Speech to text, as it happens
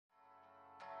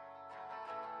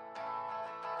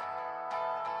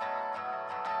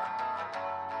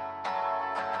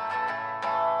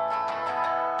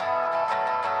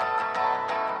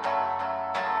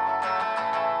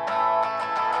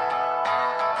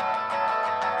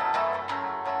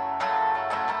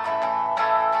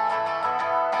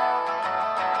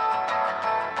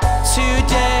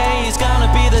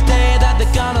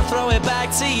they're gonna throw it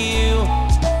back to you.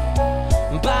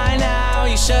 By now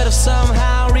you should have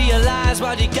somehow realized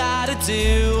what you gotta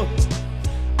do.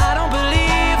 I don't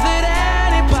believe that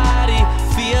anybody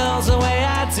feels the way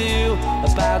I do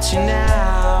about you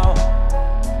now.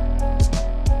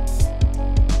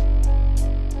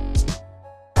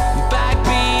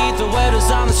 Backbeat, the word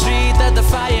is on the street that the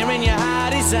fire in your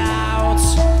heart is out.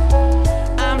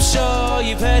 I'm sure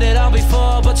you've heard it all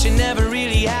before, but you never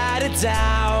really had a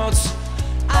doubt.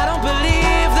 I don't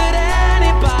believe that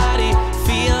anybody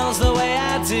feels the way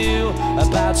I do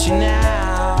about you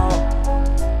now.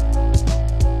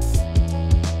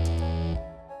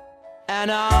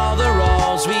 And all the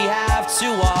roads we have to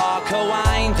walk are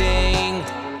winding,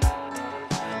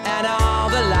 and all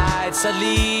the lights that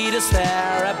lead us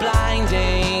there are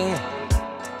blinding.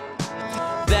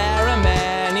 There are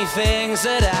many things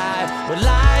that I would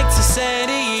like to say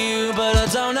to you, but I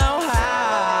don't know how.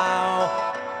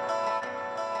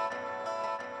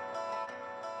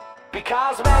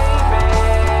 Because maybe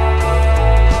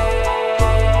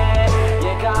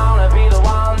you're gonna be the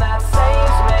one that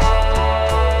saves me.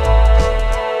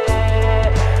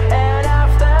 And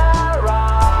after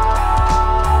all,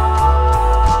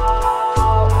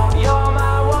 you're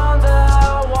my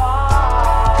Wonderwall.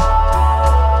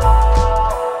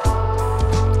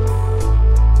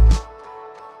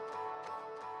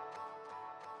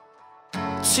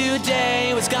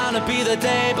 Today was gonna be the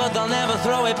day, but they'll never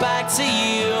throw it back to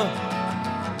you.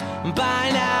 By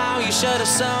now you should have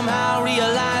somehow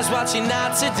realized what you're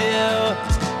not to do.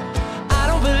 I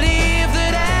don't believe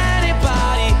that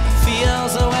anybody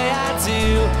feels the way I do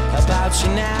about you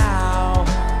now.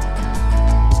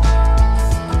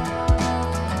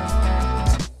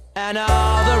 And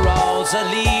all the roads that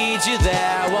lead you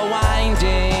there were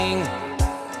winding,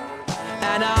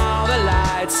 and all the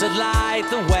lights that light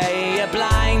the way are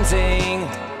blinding.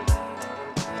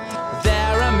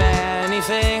 There are many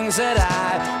things that I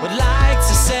would like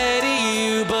to say to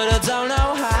you, but I don't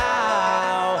know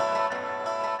how.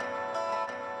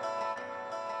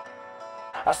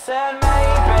 I said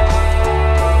maybe